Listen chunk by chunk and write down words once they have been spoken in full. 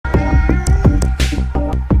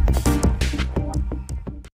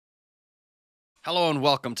Hello and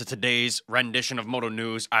welcome to today's rendition of Moto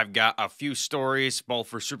News. I've got a few stories, both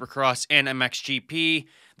for Supercross and MXGP.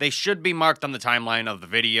 They should be marked on the timeline of the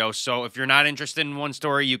video, so if you're not interested in one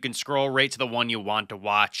story, you can scroll right to the one you want to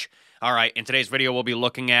watch. All right, in today's video, we'll be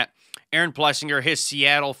looking at Aaron Plessinger, his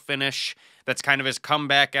Seattle finish. That's kind of his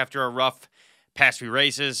comeback after a rough past few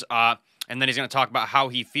races. And then he's going to talk about how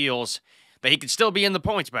he feels that he could still be in the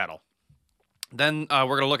points battle. Then we're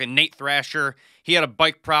going to look at Nate Thrasher. He had a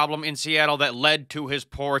bike problem in Seattle that led to his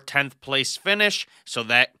poor 10th place finish. So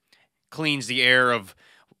that clears the air of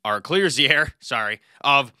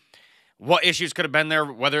what issues could have been there,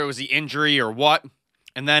 whether it was the injury or what.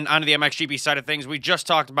 And then onto the MXGP side of things, we just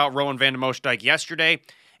talked about Roan Van De Moosdijk yesterday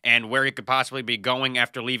and where he could possibly be going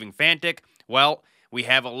after leaving Fantic. Well, we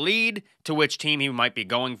have a lead to which team he might be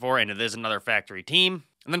going for, and it is another factory team.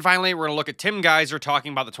 And then finally, we're going to look at Tim Gajser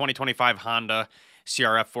talking about the 2025 Honda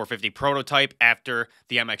CRF 450 prototype after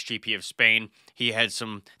the MXGP of Spain. He had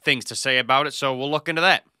some things to say about it, so we'll look into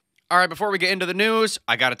that. All right, before we get into the news,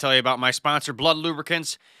 I got to tell you about my sponsor, Blood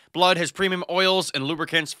Lubricants. Blood has premium oils and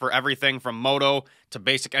lubricants for everything from moto to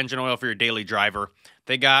basic engine oil for your daily driver.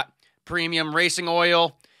 They got premium racing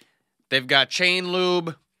oil. They've got chain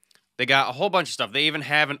lube. They got a whole bunch of stuff. They even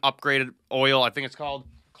have an upgraded oil. I think it's called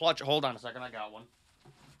Clutch. Hold on a second. I got one.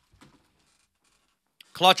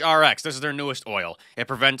 Clutch RX. This is their newest oil. It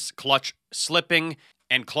prevents clutch slipping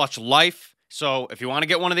and clutch life. So if you want to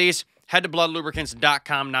get one of these, head to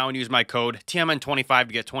bloodlubricants.com now and use my code TMN25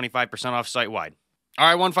 to get 25% off site-wide. All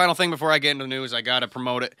right, one final thing before I get into the news. I got to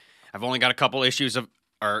promote it. I've only got a couple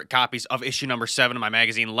copies of issue number 7 of my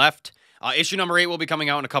magazine left. Issue number 8 will be coming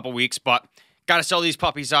out in a couple weeks, but got to sell these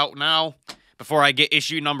puppies out now before I get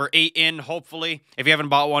issue number 8 in, hopefully. If you haven't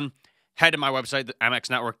bought one, head to my website,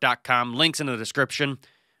 mxnetwork.com. Links in the description.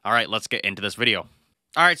 All right, let's get into this video.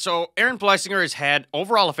 All right, so Aaron Plessinger has had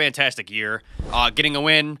overall a fantastic year, getting a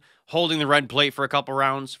win, holding the red plate for a couple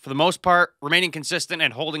rounds. For the most part, remaining consistent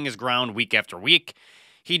and holding his ground week after week.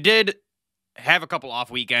 He did have a couple off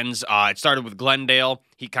weekends. It started with Glendale.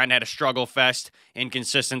 He kind of had a struggle fest,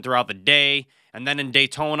 inconsistent throughout the day. And then in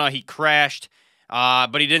Daytona, he crashed,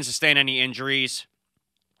 but he didn't sustain any injuries.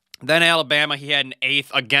 Then Alabama, he had an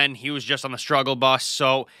 8th. Again, he was just on the struggle bus.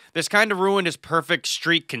 So this kind of ruined his perfect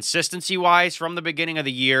streak consistency-wise from the beginning of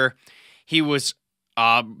the year. He was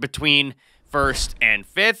between 1st and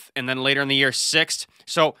 5th, and then later in the year, 6th.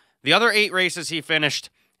 So the other 8 races he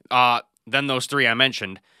finished, then those 3 I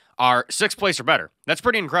mentioned, are 6th place or better. That's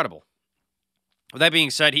pretty incredible. With that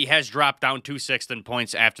being said, he has dropped down 2/6 in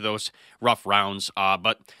points after those rough rounds,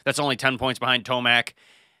 but that's only 10 points behind Tomac,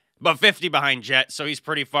 but 50 behind Jett, so he's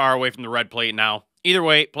pretty far away from the red plate now. Either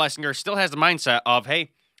way, Plessinger still has the mindset of,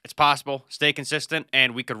 hey, it's possible, stay consistent,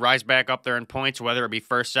 and we could rise back up there in points, whether it be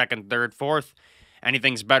 1st, 2nd, 3rd, 4th.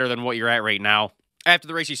 Anything's better than what you're at right now. After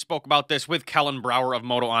the race, he spoke about this with Kellen Brower of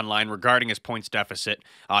Moto Online regarding his points deficit.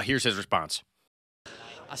 Here's his response.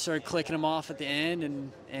 I started clicking them off at the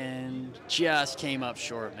end and just came up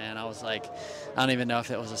short, man. I was like, I don't even know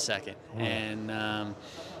if it was a second. And,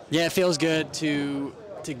 yeah, it feels good to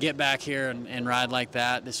get back here and ride like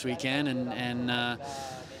that this weekend. And I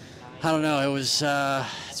don't know, it was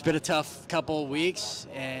it's been a tough couple of weeks,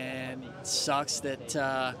 and it sucks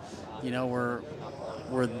that, you know,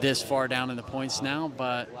 we're this far down in the points now,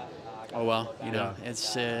 but oh well, you know,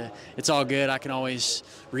 it's all good. I can always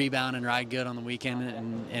rebound and ride good on the weekend,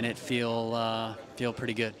 and it feel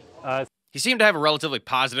pretty good. He seemed to have a relatively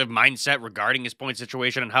positive mindset regarding his point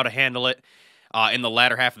situation and how to handle it in the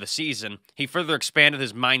latter half of the season. He further expanded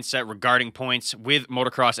his mindset regarding points with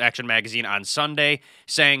Motocross Action Magazine on Sunday,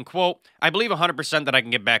 saying, quote, "I believe 100% that I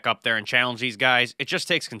can get back up there and challenge these guys. It just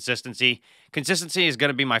takes consistency. Consistency is going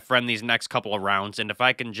to be my friend these next couple of rounds, and if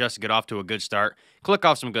I can just get off to a good start, click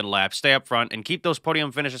off some good laps, stay up front, and keep those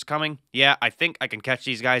podium finishes coming, yeah, I think I can catch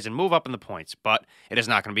these guys and move up in the points, but it is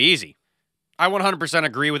not going to be easy." I 100%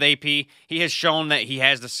 agree with AP. He has shown that he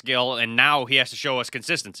has the skill, and now he has to show us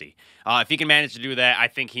consistency. If he can manage to do that, I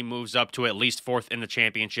think he moves up to at least 4th in the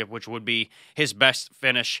championship, which would be his best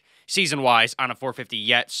finish season-wise on a 450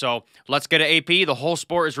 yet. So let's get to AP. The whole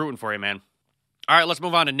sport is rooting for you, man. All right, let's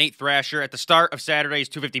move on to Nate Thrasher. At the start of Saturday's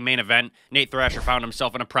 250 main event, Nate Thrasher found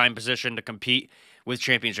himself in a prime position to compete with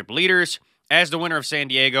championship leaders. As the winner of San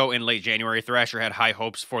Diego in late January, Thrasher had high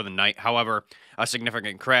hopes for the night. However, a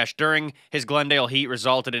significant crash during his Glendale heat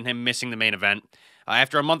resulted in him missing the main event.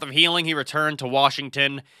 After a month of healing, he returned to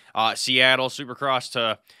Washington, Seattle Supercross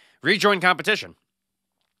to rejoin competition.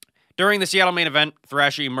 During the Seattle main event,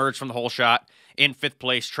 Thrasher emerged from the hole shot in 5th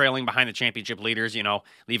place, trailing behind the championship leaders,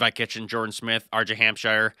 Levi Kitchen, Jordan Smith, RJ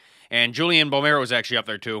Hampshire, and Julian Bomero was actually up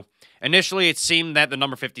there too. Initially, it seemed that the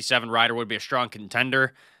number 57 rider would be a strong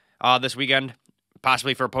contender this weekend,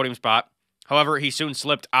 possibly for a podium spot. However, he soon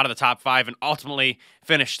slipped out of the top 5 and ultimately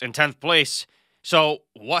finished in 10th place. So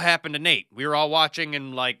what happened to Nate? We were all watching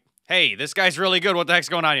and like, hey, this guy's really good. What the heck's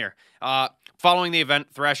going on here? Following the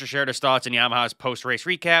event, Thrasher shared his thoughts in Yamaha's post-race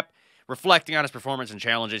recap, reflecting on his performance and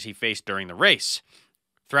challenges he faced during the race.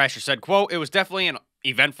 Thrasher said, quote, "It was definitely an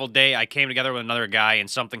eventful day. I came together with another guy and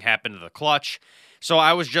something happened to the clutch. So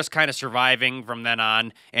I was just kind of surviving from then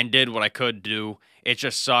on and did what I could do. It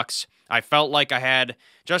just sucks. I felt like I had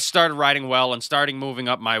just started riding well and starting moving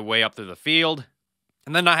up my way up through the field.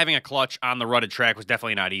 And then not having a clutch on the rutted track was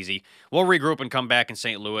definitely not easy. We'll regroup and come back in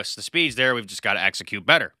St. Louis. The speed's there. We've just got to execute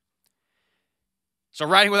better." So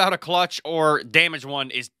riding without a clutch or damaged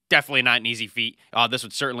one is definitely not an easy feat. This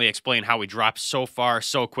would certainly explain how we dropped so far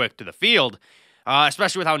so quick to the field,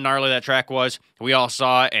 especially with how gnarly that track was. We all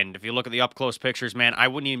saw it, and if you look at the up-close pictures, man, I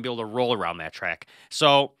wouldn't even be able to roll around that track.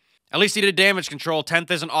 So at least he did damage control. 10th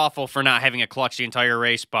isn't awful for not having a clutch the entire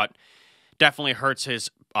race, but definitely hurts his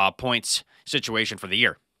points situation for the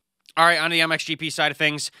year. All right, on the MXGP side of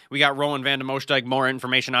things, we got Roan Van De Moosdijk, more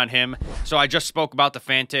information on him. So I just spoke about the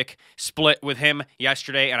Fantic split with him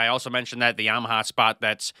yesterday, and I also mentioned that the Yamaha spot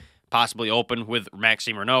that's possibly open with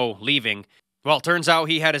Maxime Renault leaving. Well, it turns out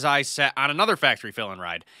he had his eyes set on another factory fill-in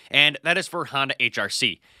ride, and that is for Honda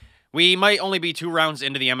HRC. We might only be 2 rounds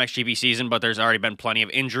into the MXGP season, but there's already been plenty of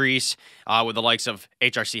injuries with the likes of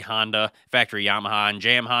HRC Honda, Factory Yamaha, and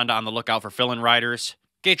JM Honda on the lookout for fill-in riders.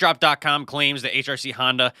 GateDrop.com claims that HRC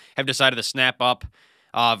Honda have decided to snap up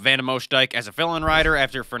Van De Moosdijk as a fill-in rider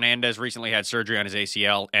after Fernandez recently had surgery on his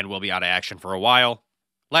ACL and will be out of action for a while.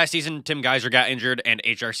 Last season, Tim Gajser got injured, and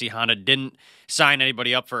HRC Honda didn't sign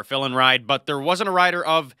anybody up for a fill-in ride, but there wasn't a rider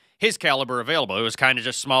of his caliber available. It was kind of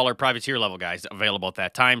just smaller privateer-level guys available at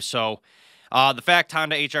that time. So the fact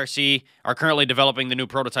Honda HRC are currently developing the new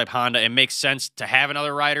prototype Honda, it makes sense to have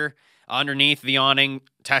another rider underneath the awning,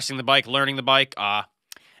 testing the bike, learning the bike.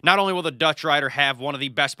 Not only will the Dutch rider have one of the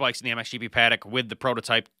best bikes in the MXGP paddock with the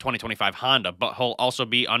prototype 2025 Honda, but he'll also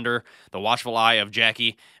be under the watchful eye of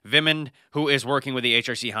Jackie Vimond, who is working with the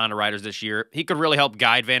HRC Honda riders this year. He could really help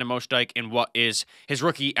guide Van De Moosdijk in what is his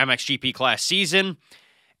rookie MXGP class season.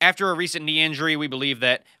 After a recent knee injury, we believe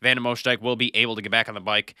that Van De Moosdijk will be able to get back on the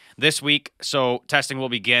bike this week, so testing will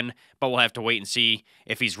begin, but we'll have to wait and see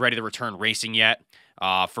if he's ready to return racing yet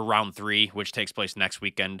for round 3, which takes place next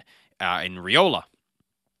weekend in Riola.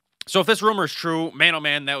 So if this rumor is true, man, oh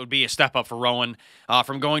man, that would be a step up for Roan.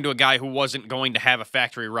 From going to a guy who wasn't going to have a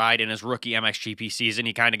factory ride in his rookie MXGP season,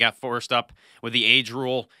 he kind of got forced up with the age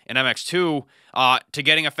rule in MX2, to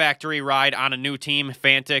getting a factory ride on a new team,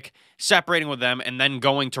 Fantic, separating with them, and then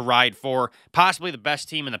going to ride for possibly the best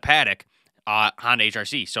team in the paddock, Honda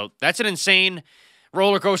HRC. So that's an insane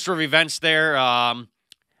roller coaster of events there.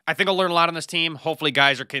 I think I'll learn a lot on this team. Hopefully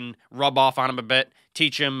Gajser can rub off on him a bit,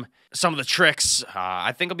 teach him some of the tricks.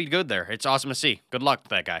 I think he'll be good there. It's awesome to see. Good luck to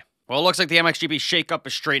that guy. Well, it looks like the MXGP shakeup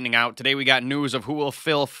is straightening out. Today we got news of who will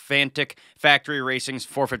fill Fantic Factory Racing's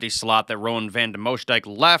 450 slot that Roan Van De Moosdijk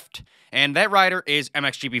left. And that rider is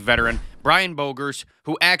MXGP veteran Brian Bogers,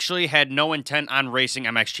 who actually had no intent on racing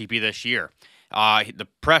MXGP this year. The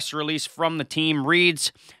press release from the team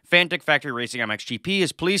reads, Fantic Factory Racing MXGP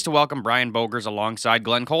is pleased to welcome Brian Bogers alongside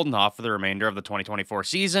Glenn Coldenhoff for the remainder of the 2024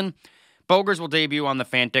 season. Bogers will debut on the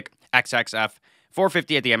Fantic XXF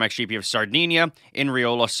 450 at the MXGP of Sardinia in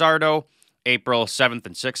Riola Sardo, April 7th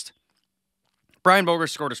and 6th. Brian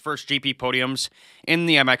Bogers scored his first GP podiums in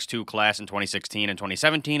the MX2 class in 2016 and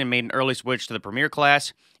 2017 and made an early switch to the Premier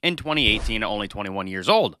class in 2018 at only 21 years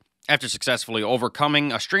old. After successfully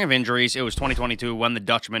overcoming a string of injuries, it was 2022 when the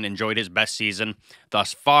Dutchman enjoyed his best season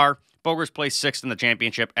thus far. Bogers placed 6th in the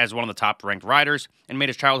championship as one of the top-ranked riders and made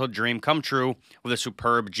his childhood dream come true with a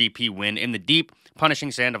superb GP win in the deep, punishing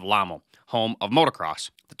sand of Lommel, home of motocross.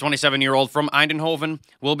 The 27-year-old from Eindhoven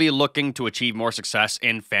will be looking to achieve more success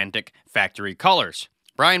in Fantic factory colors.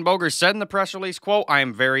 Brian Bogers said in the press release, quote, I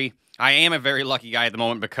am a very lucky guy at the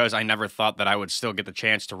moment because I never thought that I would still get the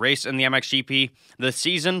chance to race in the MXGP this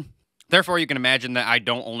season. Therefore, you can imagine that I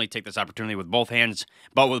don't only take this opportunity with both hands,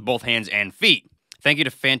 but with both hands and feet. Thank you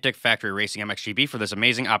to Fantic Factory Racing MXGP for this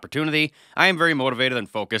amazing opportunity. I am very motivated and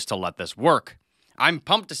focused to let this work. I'm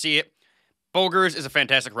pumped to see it. Bogers is a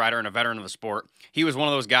fantastic rider and a veteran of the sport. He was one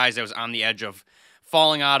of those guys that was on the edge of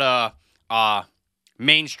falling out of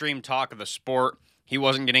mainstream talk of the sport. He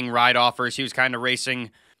wasn't getting ride offers. He was kind of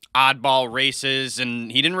racing oddball races,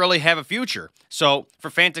 and he didn't really have a future. So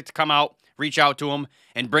for Fantic to come out, reach out to him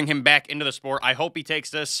and bring him back into the sport. I hope he takes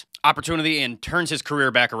this opportunity and turns his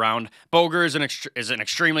career back around. Boger is an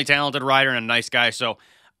extremely talented rider and a nice guy, so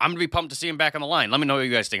I'm going to be pumped to see him back on the line. Let me know what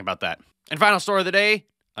you guys think about that. And final story of the day,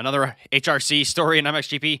 another HRC story in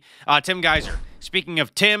MXGP, Tim Gajser. Speaking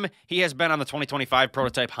of Tim, he has been on the 2025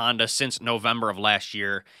 prototype Honda since November of last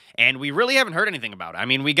year, and we really haven't heard anything about it. I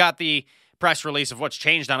mean, we got the press release of what's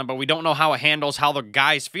changed on it, but we don't know how it handles, how the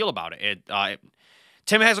guys feel about it.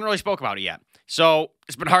 Tim hasn't really spoke about it yet. So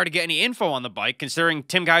it's been hard to get any info on the bike, considering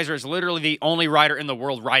Tim Gajser is literally the only rider in the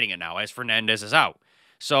world riding it now, as Fernandez is out.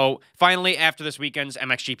 So finally, after this weekend's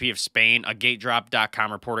MXGP of Spain, a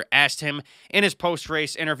GateDrop.com reporter asked him in his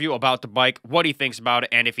post-race interview about the bike, what he thinks about it,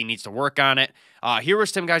 and if he needs to work on it. Here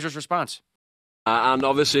was Tim Gajser's response. And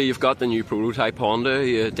obviously you've got the new prototype Honda.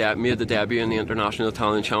 You made the debut in the International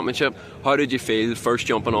Italian Championship. How did you feel first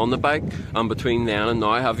jumping on the bike? And between then and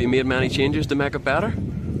now, have you made many changes to make it better?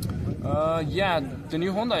 Yeah, the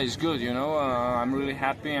new Honda is good, you know. I'm really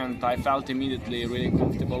happy, and I felt immediately really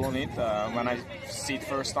comfortable on it when I sit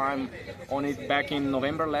first time on it back in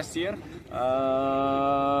November last year.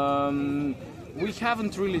 We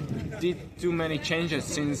haven't really did too many changes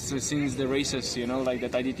since the races, you know, like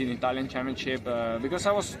that I did in Italian Championship, because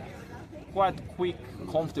I was quite quick,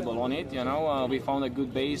 comfortable on it, you know. We found a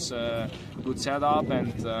good base, good setup,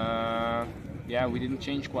 and yeah, we didn't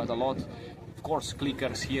change quite a lot. Of course,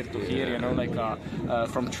 clickers here to here, you know, like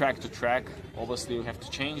from track to track. Obviously, you have to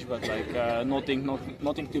change, but like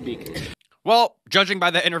nothing too big. Well, judging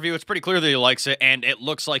by the interview, it's pretty clear that he likes it, and it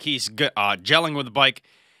looks like he's gelling with the bike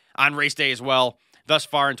on race day as well. Thus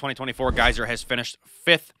far in 2024, Gajser has finished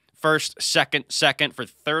 5th, 1st, 2nd, 2nd for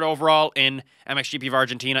 3rd overall in MXGP of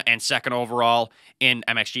Argentina and 2nd overall in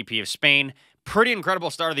MXGP of Spain. Pretty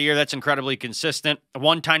incredible start of the year. That's incredibly consistent.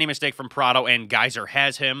 One tiny mistake from Prado, and Gajser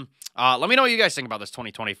has him. Let me know what you guys think about this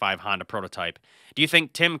 2025 Honda prototype. Do you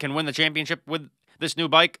think Tim can win the championship with this new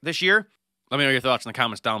bike this year? Let me know your thoughts in the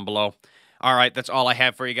comments down below. All right, that's all I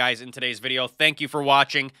have for you guys in today's video. Thank you for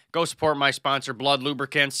watching. Go support my sponsor, Blood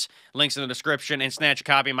Lubricants. Links in the description, and snatch a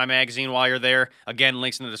copy of my magazine while you're there. Again,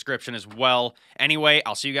 links in the description as well. Anyway,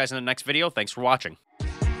 I'll see you guys in the next video. Thanks for watching.